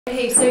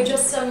Okay, so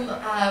just some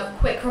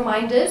quick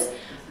reminders.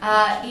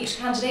 Each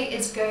candidate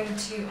is going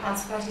to have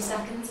 30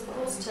 seconds, of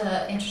course,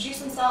 to introduce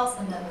themselves,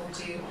 and then we'll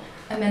do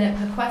a minute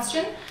per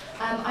question.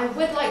 I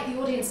would like the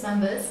audience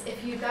members,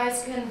 if you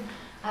guys can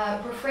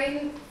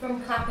refrain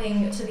from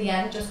clapping to the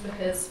end, just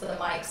because for the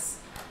mics.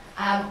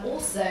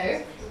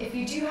 Also, if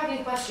you do have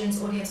any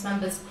questions, audience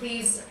members,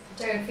 please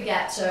don't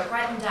forget to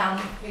write them down,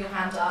 put your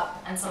hand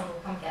up, and someone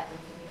will come get them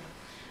for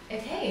you.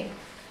 Okay,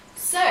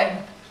 so,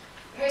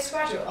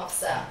 postgraduate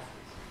officer.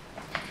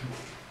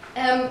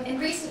 In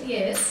recent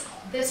years,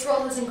 this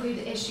role has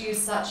included issues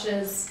such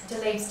as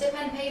delayed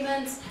stipend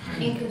payments,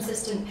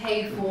 inconsistent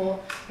pay for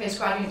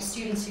postgraduate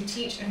students who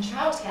teach in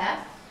childcare,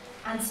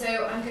 and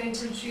so I'm going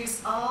to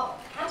introduce our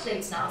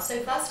candidates now.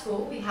 So first of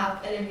all, we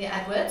have Olivia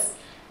Edwards,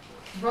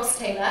 Ross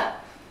Taylor,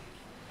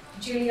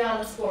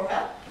 Juliana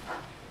Spora,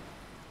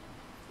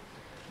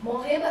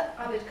 Mohib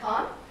Abid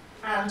Khan,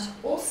 and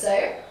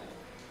also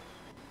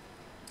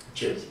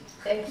Cheers.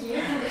 Thank you.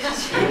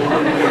 That's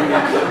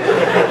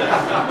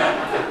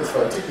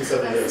fine, it took me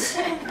 7 years.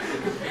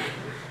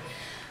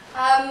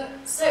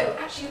 So,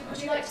 actually,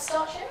 would you like to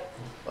start, Jim?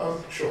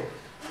 Sure.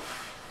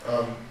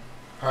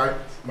 Hi,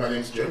 my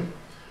name's Jim,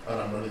 and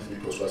I'm running to be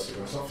Postgraduate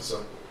Students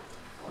Officer.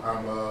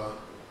 I'm a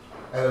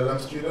LLM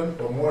student,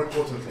 but more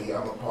importantly,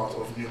 I'm a part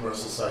of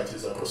numerous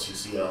societies across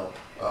UCL,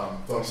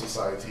 Film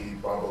Society,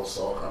 Barbell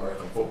Soccer,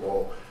 American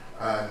Football,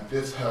 and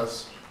this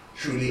has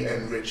truly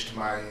enriched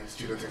my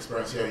student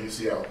experience here at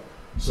UCL.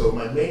 So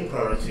my main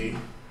priority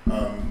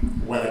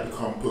when I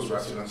become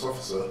Postgraduate Students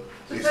Officer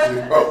is to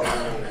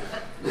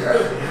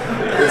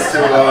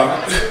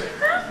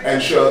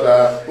ensure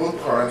that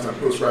both current and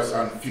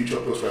postgraduate and future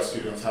postgraduate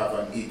students have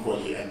an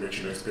equally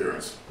enriching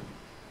experience.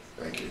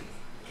 Thank you.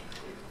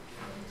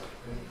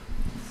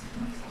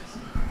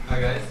 Hi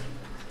guys,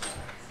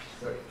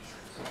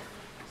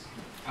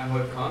 I'm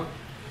Mohib Khan,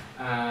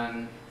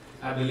 and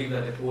I believe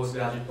that the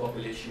postgraduate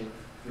population,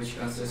 which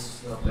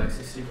consists of like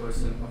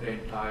 60% of the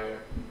entire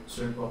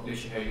student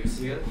population here at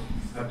UCL,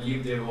 I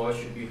believe their voice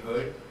should be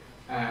heard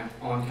and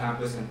on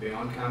campus and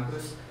beyond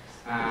campus,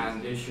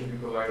 and they should be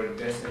provided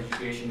the best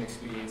education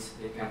experience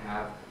they can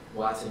have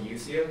whilst at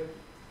UCL.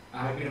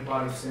 I have been a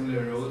part of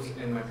similar roles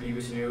in my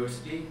previous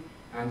university,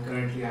 and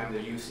currently I'm the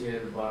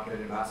UCL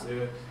Bartlett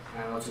Ambassador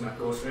and also my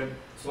course rep,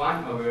 so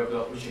I'm aware of the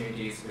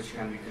opportunities which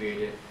can be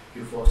created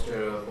to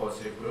foster a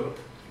positive growth.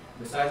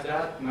 Besides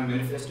that, my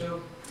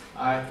manifesto,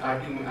 I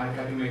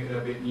try to make it a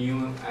bit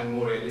new and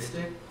more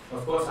realistic.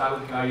 Of course, I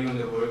will carry on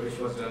the work which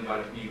was done by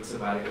the previous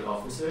sabbatical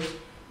officers,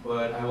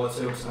 but I've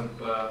also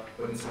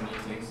put in some new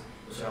things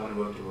which I want to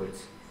work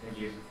towards. Thank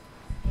you.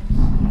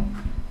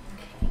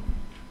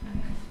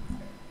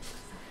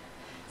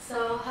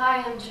 So,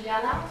 hi, I'm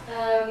Juliana.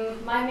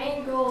 My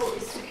main goal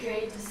is to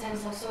create a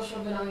sense of social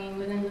belonging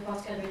within the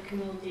postgraduate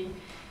community.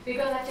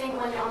 Because I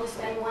think when you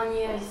understand 1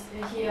 year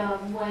here,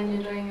 when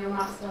you're doing your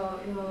master or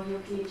your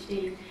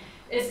PhD,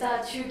 is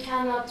that you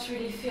cannot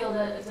really feel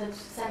that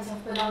sense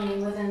of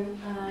belonging within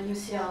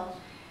UCL.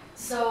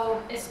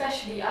 So,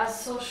 especially as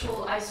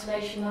social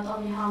isolation not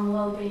only harm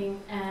well-being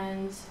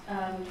and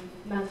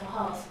mental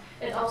health,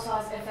 it also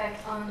has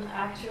effect on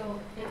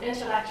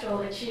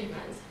intellectual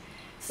achievement.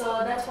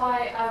 So that's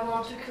why I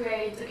want to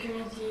create a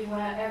community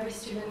where every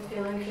student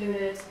feels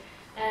included,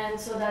 and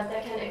so that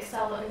they can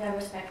excel in their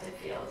respective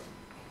fields.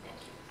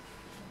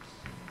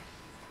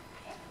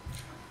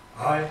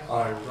 Hi,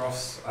 I'm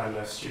Ross. I'm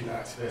a student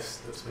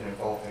activist that's been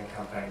involved in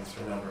campaigns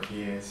for a number of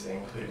years,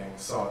 including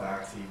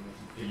Solidarity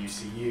with the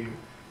UCU,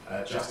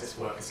 Justice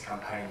Workers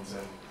campaigns,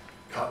 and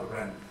Cut the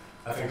Rent.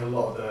 I think a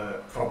lot of the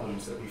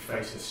problems that we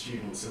face as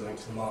students are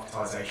linked to the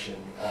marketisation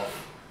of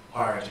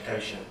higher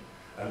education,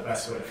 and the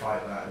best way to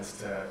fight that is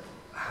to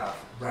have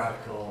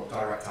radical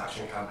direct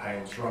action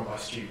campaigns run by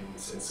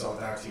students in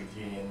solidarity with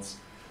unions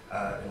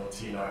in order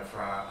to unite for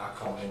our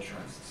common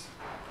interests.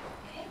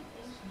 Okay,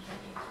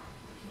 thank you.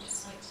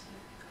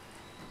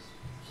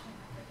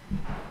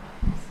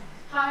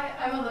 Hi,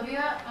 I'm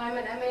Olivia. I'm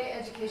an MA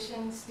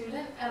Education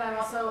student, and I'm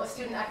also a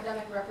student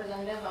academic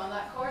representative on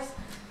that course.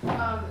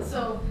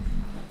 So,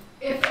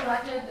 if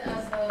elected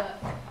as the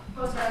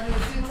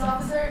Postgraduate Students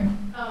Officer,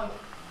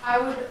 I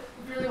would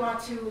really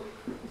want to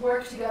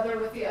work together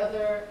with the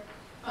other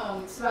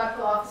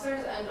sabbatical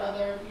officers and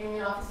other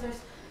union officers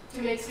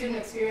to make student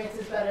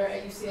experiences better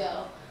at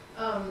UCL.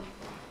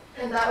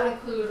 And that would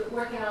include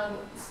working on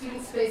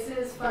student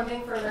spaces,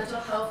 funding for mental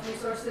health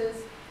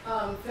resources,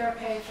 fair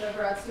pay for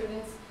grad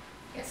students,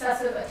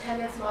 excessive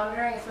attendance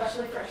monitoring,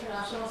 especially for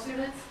international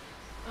students,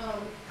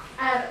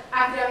 and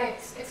academic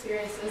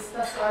experiences,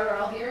 that's why we're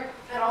all here,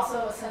 and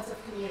also a sense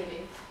of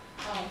community.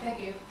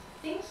 Thank you.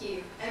 Thank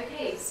you.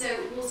 Okay, so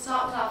we'll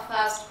start with our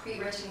first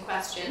pre-written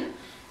question.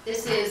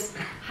 This is,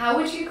 how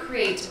would you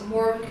create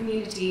more of a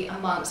community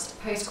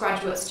amongst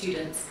postgraduate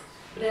students?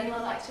 Would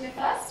anyone like to go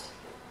first?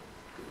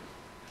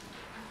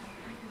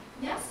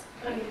 Yes?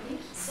 Okay.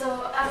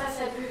 So, as I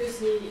said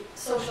previously,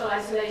 social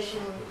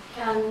isolation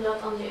can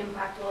not only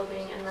impact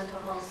well-being and mental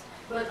health,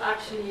 but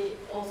actually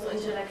also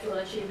intellectual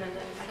achievement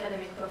and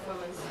academic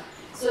performance.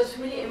 So it's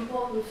really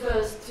important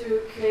first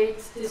to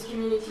create this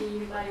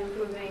community by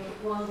improving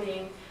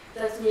well-being.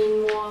 That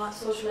means more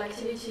social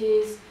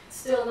activities,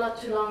 still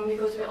not too long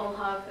because we all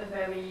have a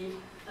very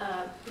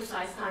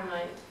precise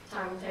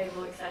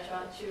timetable,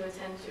 etc. to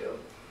attend to.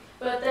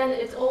 But then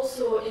it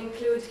also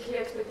includes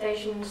clear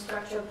expectation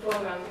structured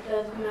program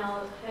that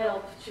will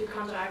help to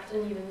counteract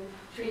uneven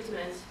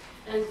treatment,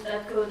 and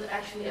that could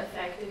actually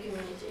affect the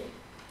community.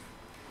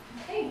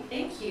 Okay,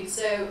 thank you.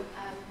 So,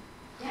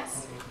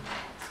 yes.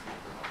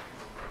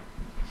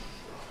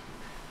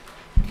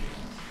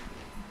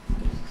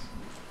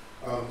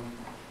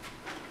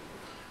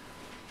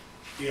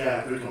 Yeah,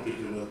 I agree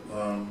completely with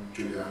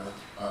Juliana.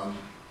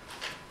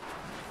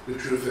 The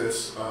truth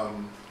is,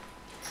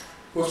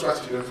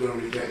 postgraduate students don't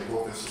really get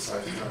involved in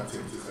societies and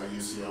activities at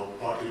UCL,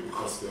 partly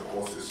because their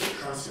course is so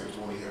transient,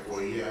 only here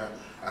for a year,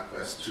 at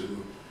best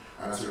 2,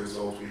 and as a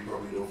result, we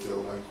probably don't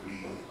feel like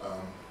we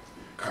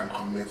can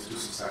commit to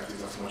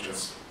societies as much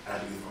as I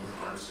believe on the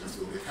primary students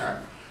feel they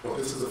can. But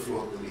this is a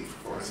flawed belief.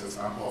 For instance,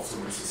 I'm part of so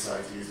many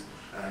societies,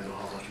 and I know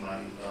how much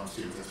my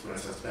student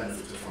experience has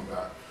benefited from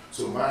that.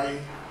 So my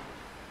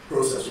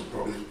process would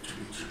probably be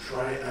to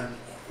try and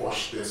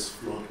quash this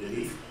flawed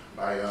belief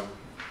by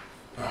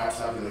perhaps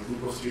having a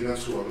group of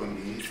students who are going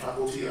to be in each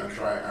faculty and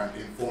try and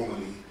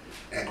informally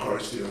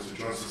encourage students to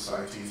join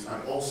societies,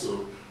 and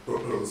also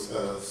propose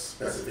a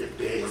specific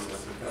day, a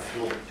specific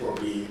festival,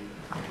 probably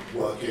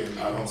working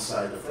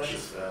alongside the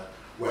Freshers Fair,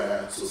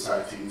 where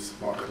societies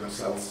market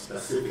themselves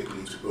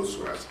specifically to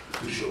postgrads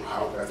to show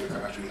how best they can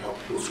actually help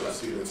postgrad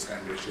students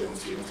enrich their own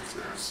student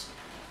experience.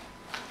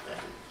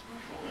 Thank you.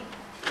 Okay,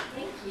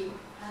 thank you.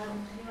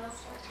 Anyone else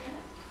like to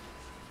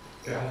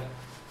Yeah.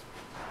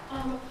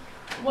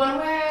 One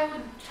way I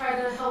would try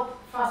to help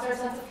foster a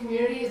sense of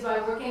community is by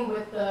working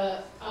with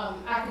the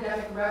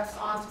academic reps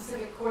on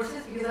specific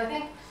courses, because I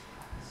think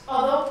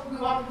although we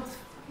want people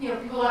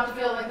to, people want to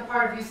feel like a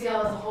part of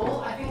UCL as a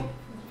whole, I think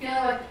feeling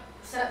like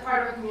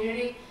part of a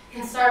community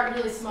can start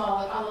really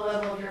small, like on the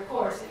level of your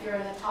course, if you're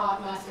in a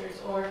taught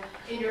master's, or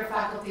in your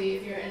faculty,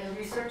 if you're in a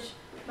research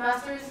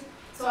master's.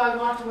 So I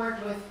want to work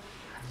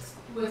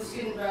with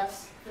student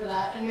reps for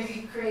that, and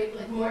maybe create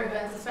like more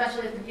events,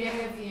 especially at the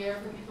beginning of the year,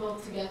 for people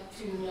to get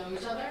to know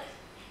each other.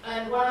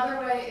 And one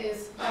other way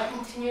is by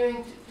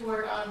continuing to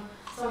work on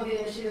some of the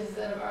initiatives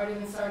that have already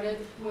been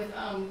started with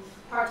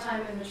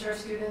part-time and mature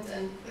students,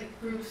 and like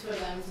groups for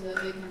them so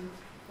that they can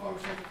form a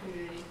sense of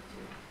community too.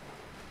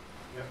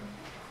 Yeah.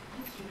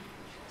 Thank you.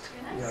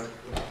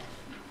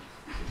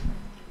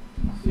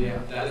 So yeah,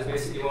 that is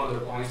basically one of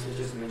the points which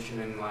is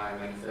mentioned in my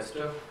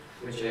manifesto,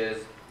 which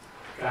is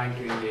trying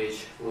to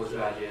engage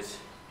postgraduates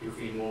to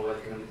feel more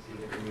welcome in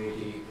the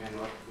community and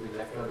not feel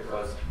left out,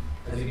 because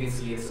as you can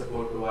see, the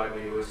support provided by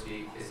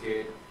university is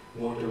geared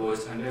more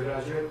towards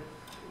undergraduate,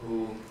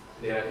 who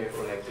they are here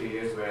for like 3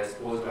 years, whereas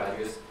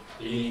postgraduates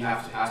really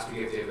have to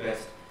give their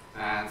best.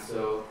 And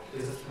so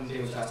this is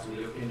something which has to be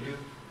looked into.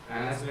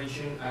 And as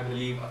mentioned, I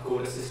believe a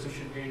quota system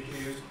should be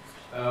introduced,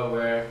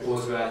 where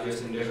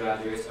postgraduates and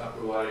undergraduates are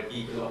provided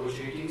equal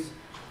opportunities.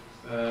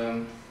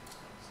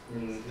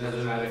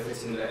 Doesn't matter if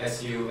it's in the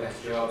SU, as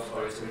jobs,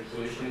 or as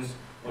positions,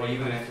 or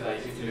even if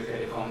you look at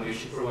the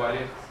accommodation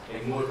provided,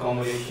 like more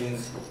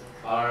accommodations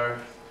are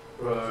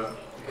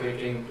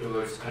equating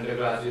towards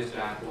undergraduates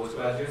and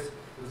postgraduates.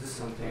 This is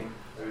something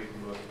that we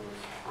can work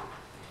towards.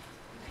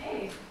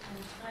 Okay, and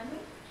finally,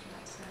 would you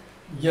like to say?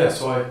 Yeah,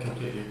 so I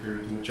completely agree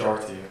with the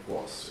majority of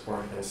what's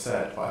already been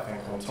said, but I think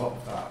on top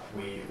of that,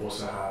 we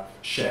also have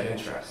shared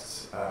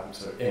interests,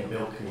 so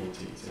inbuilt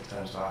communities in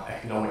terms of our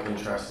economic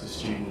interests as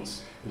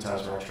students, in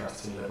terms of our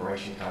interests in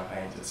liberation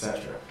campaigns,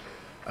 etc.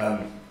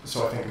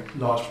 So I think a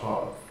large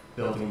part of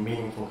building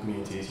meaningful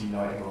communities,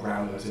 uniting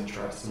around those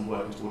interests and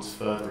working towards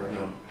furthering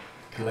them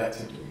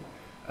collectively.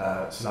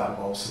 So that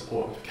involves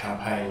support for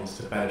campaigns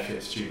to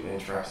benefit student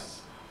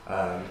interests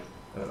of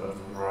a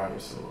variety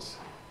of sorts.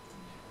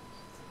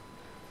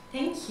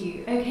 Thank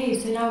you. Okay,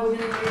 so now we're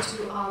going to go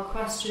to our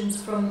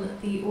questions from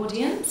the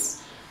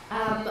audience.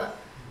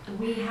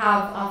 We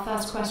have our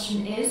first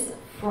question is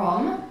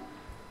from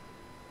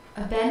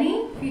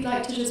Benny. If you'd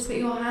like to just put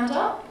your hand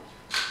up,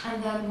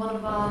 and then one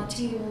of our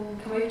team will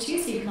come over to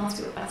you so you can ask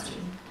your question.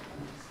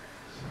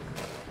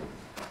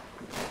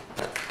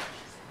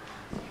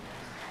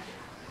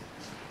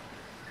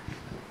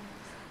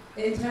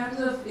 In terms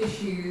of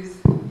issues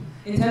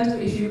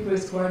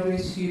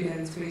postgraduate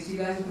students face, you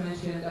guys have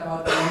mentioned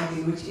about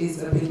belonging, which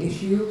is a big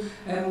issue.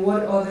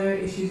 What other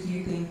issues do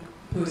you think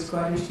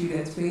postgraduate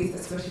students face,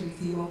 especially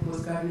female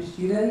postgraduate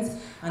students,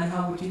 and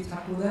how would you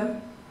tackle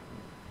them?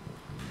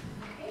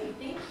 Okay,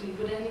 thank you.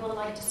 Would anyone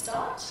like to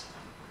start?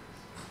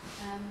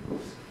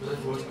 Was that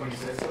first point you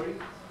said, sorry?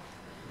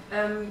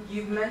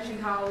 You've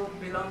mentioned how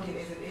belonging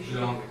is an issue.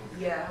 Belonging.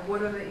 Yeah.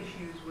 What other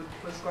issues would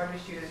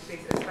postgraduate students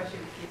face,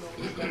 especially female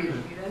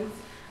postgraduate students,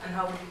 and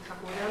how would you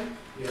tackle them?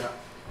 Yeah.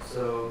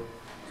 So,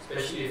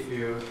 especially if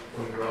you're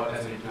going abroad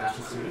as an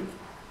international student,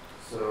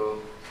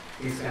 so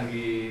things can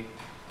be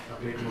a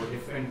bit more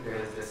different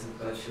because there's some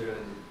cultural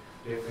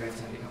difference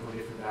and they come from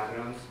different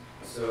backgrounds.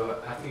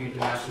 So I think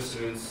international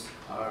students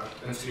are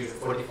considered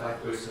 45%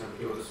 of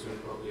the total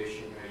student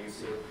population here at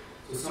UCL.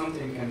 So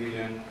something can be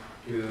done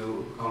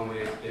to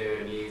accommodate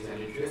their needs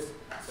and interests,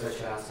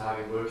 such as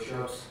having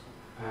workshops,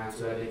 and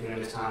so that they can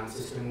understand the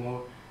system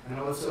more. And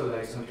also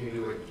like something to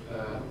do with,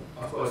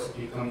 of course, if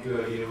you come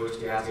to a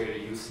university as here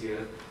at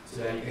UCL,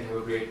 so that you can have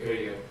a great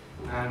career.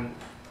 And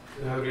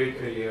to have a great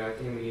career, I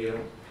think we need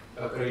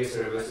a career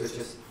service which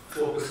is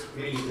focused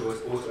mainly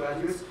towards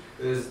postgraduates,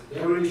 because they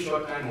have a really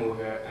short time over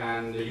here,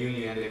 and the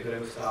union and the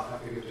academic staff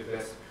have to give their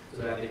best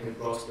so that they can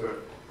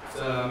prosper.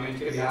 So I mean, it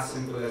can be as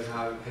simple as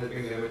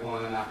helping them with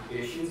online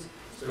applications,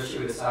 especially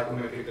with the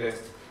psychometric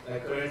test.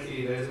 Like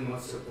currently, there isn't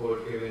much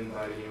support given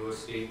by the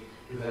university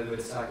to help with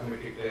the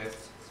psychometric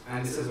tests,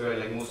 and this is where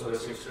like most of the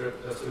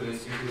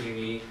students, including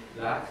me,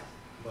 lack.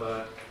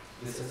 But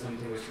this is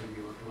something which can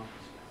be worked on.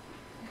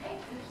 Okay.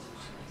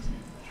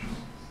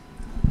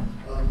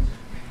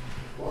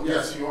 Well,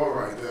 yes, you are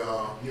right. There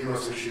are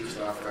numerous issues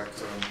that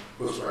affect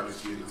postgraduate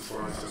students.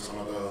 For instance,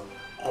 one of the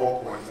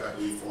core points that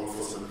we all of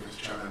us are looking to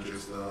challenge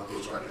is the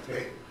postgraduate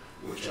pay,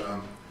 which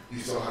you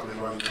still have been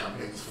running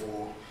campaigns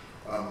for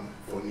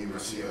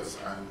numerous years,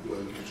 and we're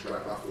looking to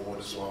drive that forward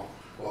as well.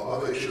 Well,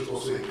 other issues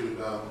also include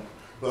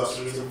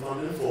bursaries and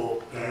funding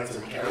for parents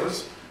and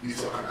carers. You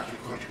still can actually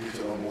contribute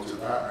a lot more to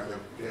that, and the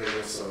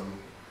various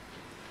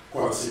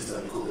policies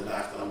that we could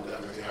enact that will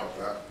definitely help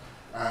that.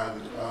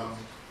 And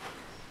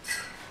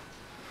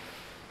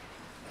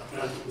I'm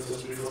trying to keep this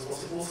as brief as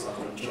possible, so I'm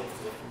going to jump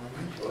from my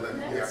mind. But then,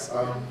 yes,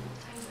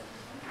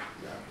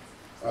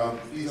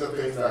 these are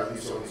things that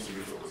you still need to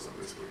be focused on,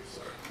 basically.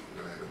 So,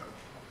 I'm going to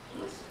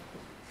end it.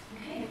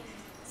 Okay.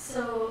 So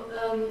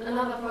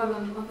another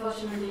problem,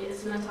 unfortunately,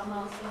 is mental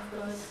health, of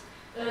course.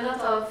 A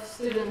lot of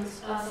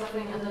students are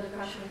suffering under the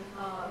pressure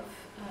of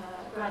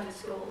graduate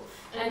school,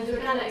 and you're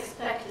kind of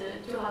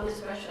expected to have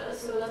this pressure.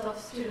 So a lot of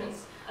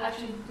students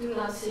actually do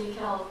not seek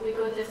help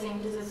because they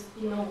think this is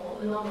a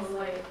normal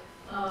way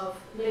of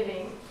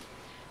living.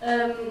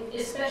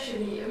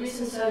 Especially, a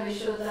recent survey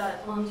showed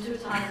that on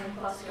 2,000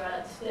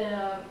 postgrads,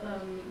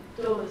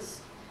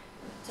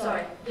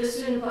 the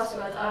student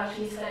postgrads are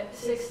actually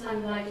 6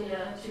 times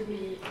likelier to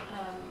be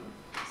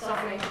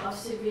suffering of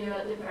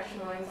severe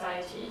depression or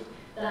anxiety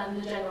than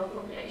the general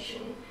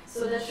population.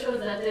 So that shows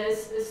that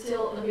there's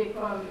still a big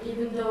problem.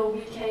 Even though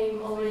we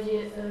came already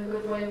a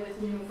good way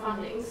with new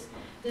fundings,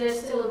 there's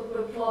still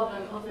a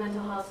problem of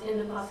mental health in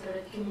the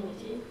postgraduate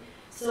community.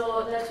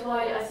 So that's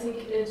why I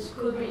think it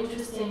could be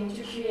interesting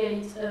to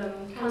create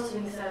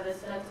counseling service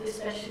that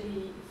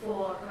especially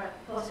for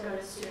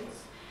postgraduate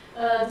students.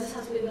 This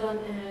has been done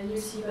in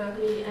UC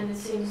Berkeley, and it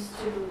seems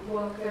to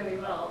work very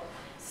well.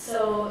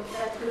 So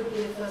that could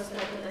be the first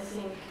step that I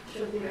think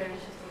should be very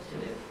interesting to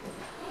do.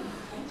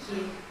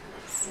 Thank you.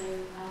 So,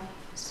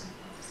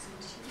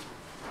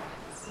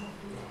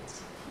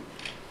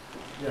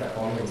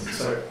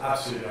 so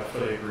absolutely, I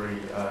fully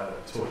agree.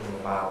 Talking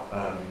about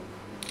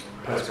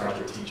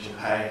postgraduate teaching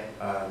pay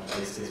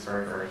is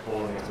very, very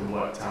poor, and it's been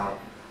worked out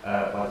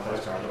by the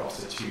postgraduate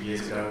officer 2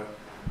 years ago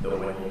that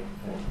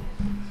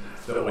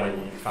when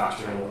you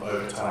factor in all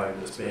overtime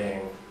that's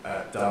being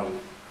done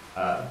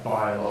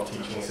by a lot of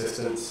teaching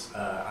assistants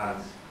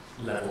and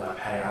level their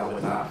pay out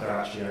with that, they're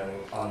actually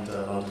earning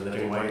under London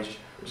living wage,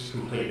 which is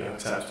completely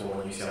unacceptable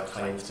when UCL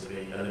claims to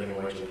be a living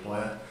wage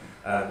employer.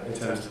 In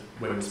terms of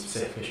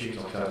women-specific issues,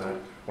 obviously I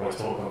don't want to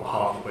talk on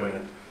behalf of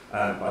women,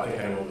 but I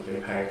think anyone who's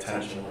been paying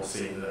attention will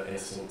see that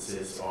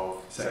instances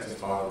of sexist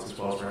violence as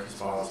well as racist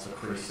violence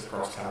increased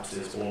across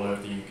campuses all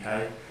over the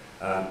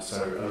UK. So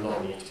a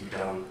lot needs to be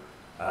done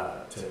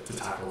to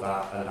tackle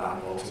that, and that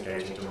involves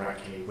engaging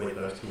directly with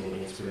those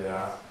communities within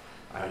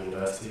our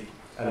university.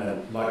 And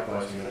then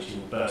likewise, we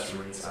mentioned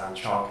bursaries and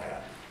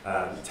childcare.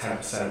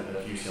 10%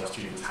 of UCL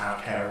students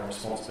have caring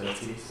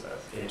responsibilities,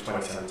 in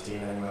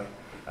 2017 anyway.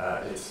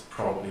 It's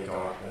probably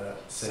gone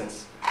up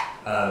since.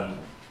 And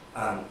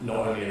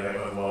not only are they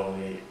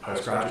overwhelmingly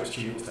postgraduate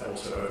students, they're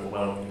also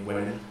overwhelmingly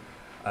women.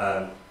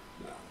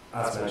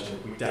 As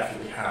mentioned, we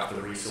definitely have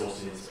the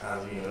resources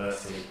as a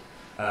university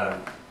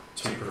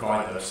to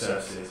provide those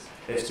services.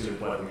 It's to do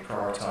with whether we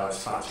prioritise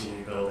fancy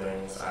new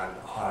buildings and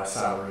higher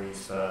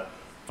salaries for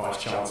vice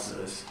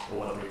chancellors, or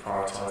whether we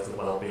prioritise the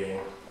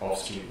well-being of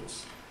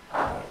students.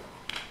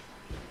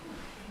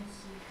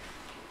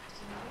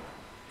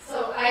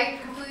 So I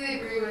completely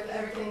agree with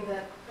everything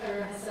that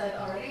everyone has said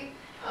already.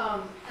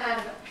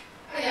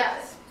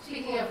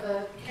 Speaking of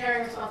the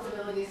caring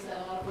responsibilities that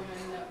a lot of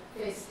women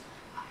face,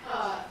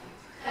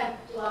 and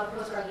a lot of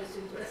postgraduate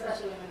students, but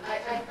especially women,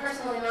 I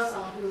personally know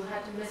someone who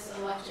had to miss a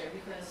lecture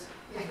because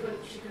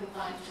she couldn't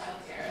find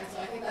childcare, and so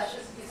I think that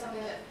should be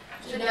something that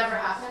should never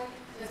happen.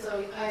 And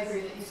so I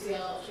agree that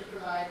UCL should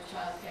provide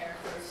childcare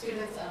for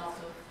students and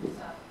also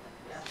staff.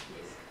 Yeah,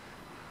 please.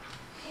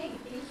 Okay,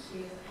 thank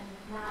you.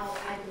 And now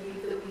I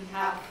believe that we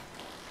have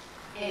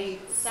a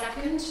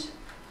second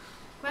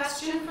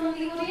question from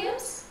the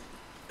audience.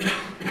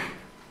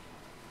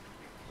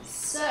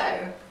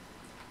 So,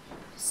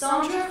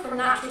 Sandra from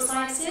Natural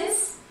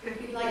Sciences,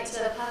 if you'd like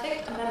to,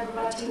 perfect, a member of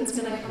our team is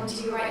going to come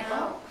to you right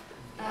now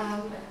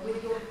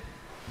with your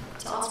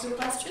to ask your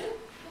question.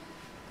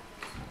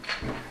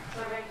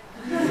 Sorry.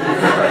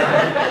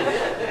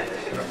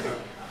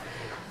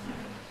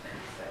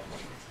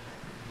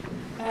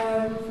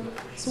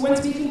 So when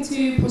speaking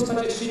to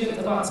postgraduate students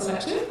about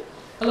selection,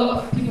 a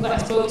lot of people that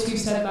I spoke to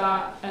said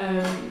that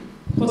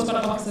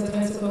postgraduate officers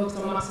tend to focus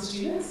on master's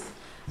students,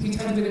 who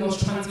tend to be the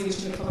most transient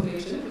student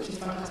population, which is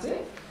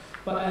fantastic.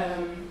 But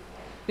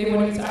they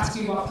wanted to ask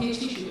you about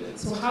PhD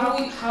students. So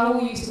how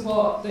will you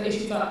support the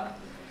issues that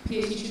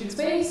PhD students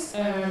face?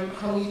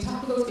 How will you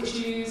tackle those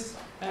issues?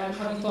 Have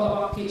you thought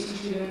about PhD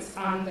students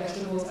and their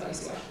struggles at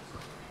UCL?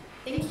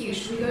 Thank you.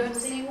 Should we go in the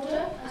same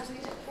order as we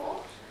did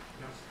before?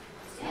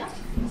 Yeah.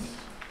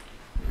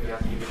 Yeah,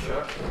 keep it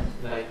short.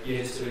 Like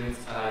PhD students,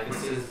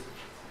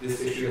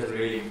 this issue is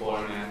really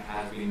important and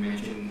has been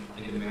mentioned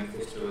in the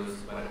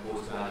manifestos by the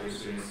postgraduate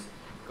students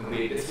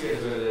completed this year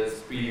as well as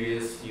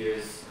previous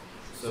years.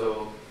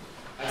 So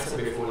as I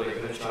said before, like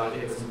when a child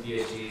takes some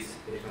PhDs,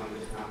 they come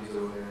with families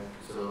over here.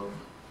 So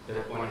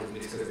that point has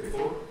been discussed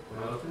before,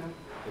 one of them.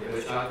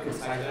 If a child can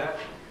decide that,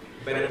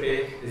 better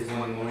pay is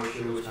one more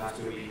issue which has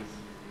to be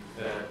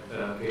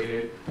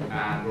created,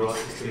 and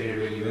Ross explained it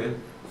really well.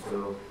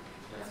 So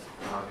that's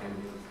how I can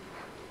do it.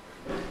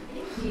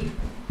 Thank you.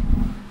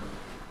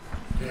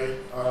 Okay.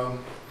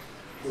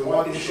 The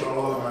one issue on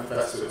all the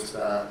manifestos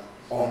that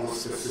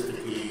almost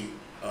specifically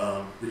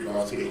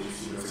regards PhD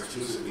students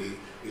exclusively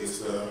is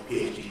the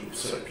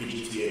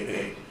PGTA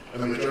pay.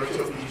 And the majority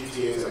of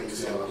PGTAs that you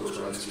see are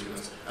postgraduate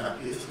students.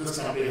 And this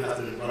campaign has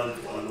been running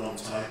for a long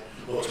time,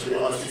 but to be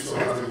honest, you still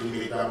hasn't really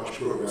made that much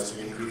progress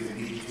in increasing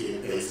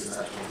PGTA pay since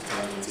actually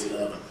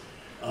 2011.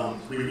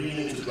 We really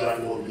need to drive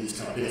forward with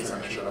these campaigns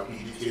and ensure that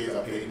PGTAs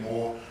are paid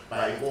more.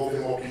 By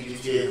involving more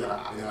PGTAs in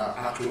our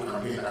actual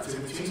campaign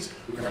activities,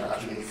 we can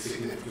actually make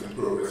significant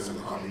progress in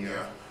the coming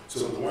year.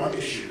 So the one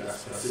issue that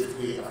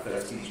specifically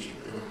affects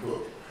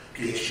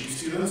PhD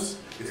students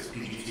is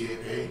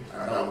PGTA pay,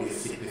 and that will be a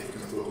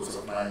significant focus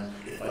of mine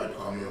if I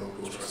become your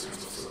postgraduate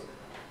officer.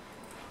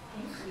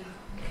 Thank you.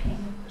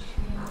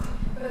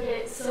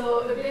 Okay,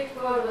 so a big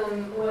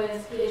problem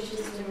with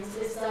PhD students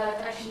is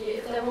that actually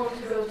if they want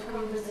to go to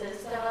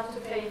conferences, they have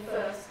to pay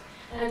first.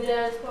 And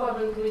there's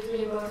problems with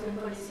reimbursement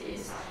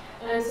policies.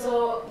 And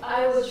so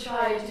I would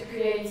try to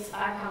create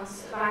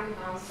accounts, bank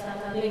accounts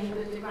that are linked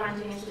with the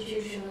granting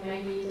institution,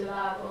 maybe the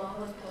lab or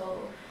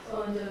hospital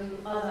or the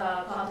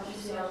other part of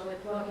UCL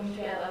with working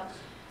together.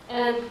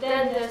 And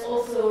then there's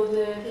also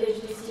the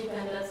PhD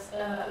stipend that's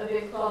a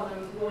big problem,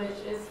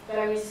 which is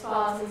very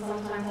sparse and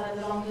sometimes has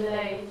a long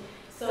delay.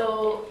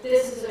 So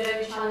this is a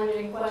very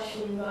challenging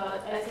question,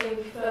 but I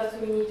think first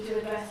we need to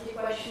address the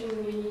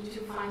question, we need to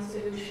find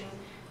solution,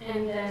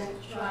 and then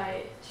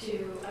try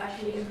to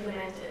actually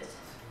implement it.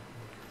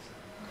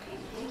 Okay,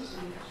 thank you.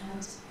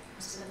 And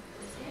Mr.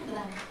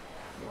 then.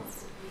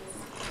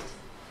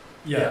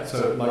 Yeah,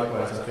 so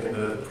likewise, I think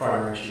the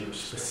primary issue which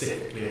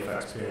specifically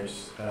affects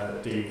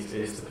PhDs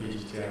is the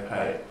PGTA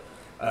pay.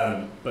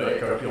 But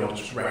it goes beyond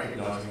just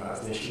recognising that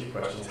as an issue. The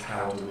question is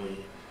how do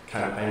we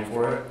campaign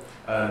for it?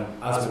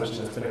 As I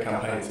mentioned, there's been a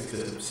campaign that's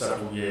existed for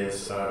several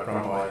years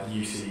run by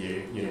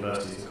UCU,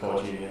 Universities and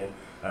College Union,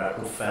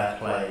 called Fair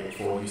Play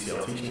for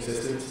UCL Teaching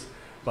Assistants,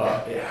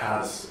 but it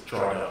has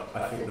dried up.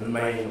 I think the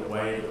main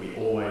way that we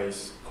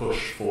always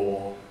push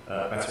for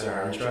bettering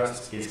our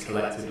interests is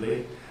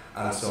collectively,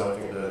 and so I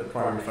think the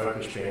primary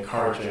focus should be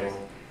encouraging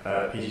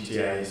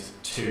PGTAs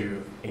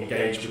to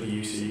engage with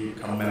the UCU,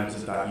 become members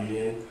of that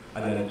union,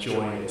 and then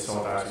join in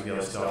solidarity with the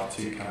other staff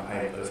to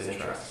campaign for those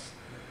interests.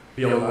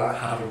 Beyond that,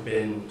 having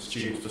been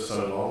students for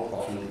so long,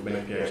 often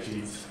many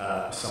PhDs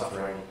are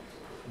suffering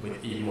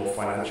with even more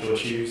financial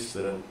issues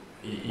than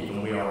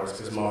even we are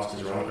as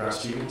masters or undergrad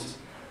students,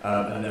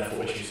 and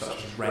therefore issues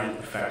such as rent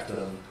affect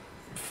them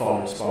far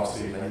more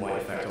sparsely than they might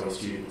affect other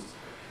students.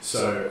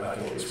 So I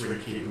think it's really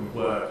key to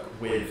work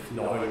with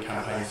not only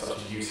campaigns such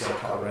as UCL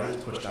Cut Rent,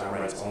 to push down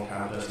rents on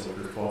campus and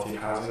improve quality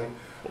of housing,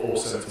 but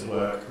also to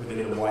work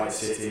within the wider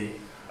city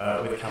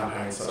with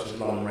campaigns such as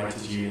London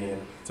Renters Union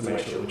to make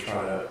sure that we're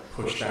trying to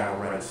push down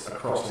rents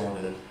across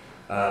London.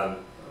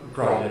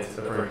 Granted, it's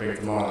a very big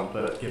demand,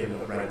 but given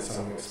that rent is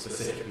something that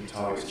specifically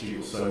targets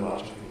students so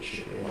much, I think it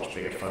should be a much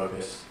bigger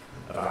focus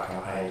of our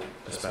campaign,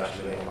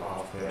 especially on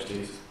behalf of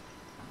PhDs.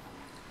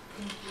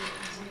 Thank you.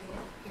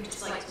 Would you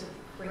just like to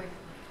bring?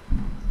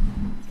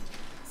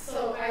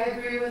 So I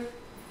agree with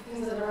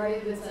things that have already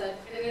been said.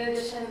 And in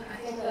addition, I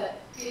think that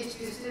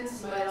PhD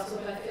students might also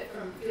benefit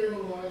from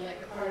feeling more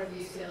like a part of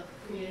the UCL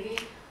community.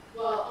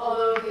 Well,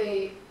 although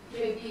they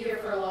may be here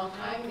for a long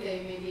time,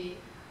 they may be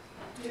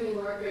doing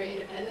work very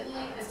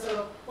independently. And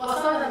so while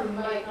some of them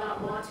might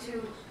not want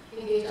to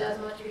engage as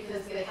much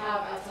because they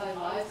have outside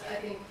lives, I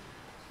think,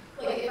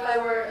 like if I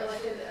were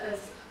elected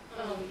as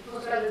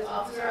postgraduate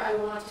officer, I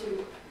want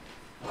to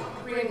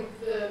bring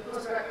the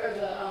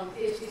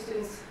PhD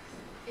students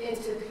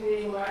into the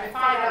community where I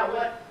find out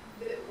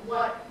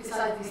what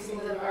besides these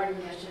things that I've already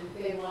mentioned,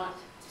 they want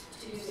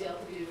UCL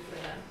to do for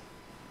them.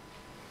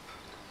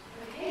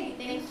 Okay,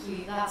 thank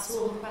you. That's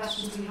all the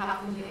questions we have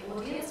from the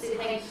audience. So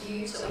thank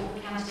you to all the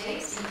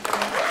candidates.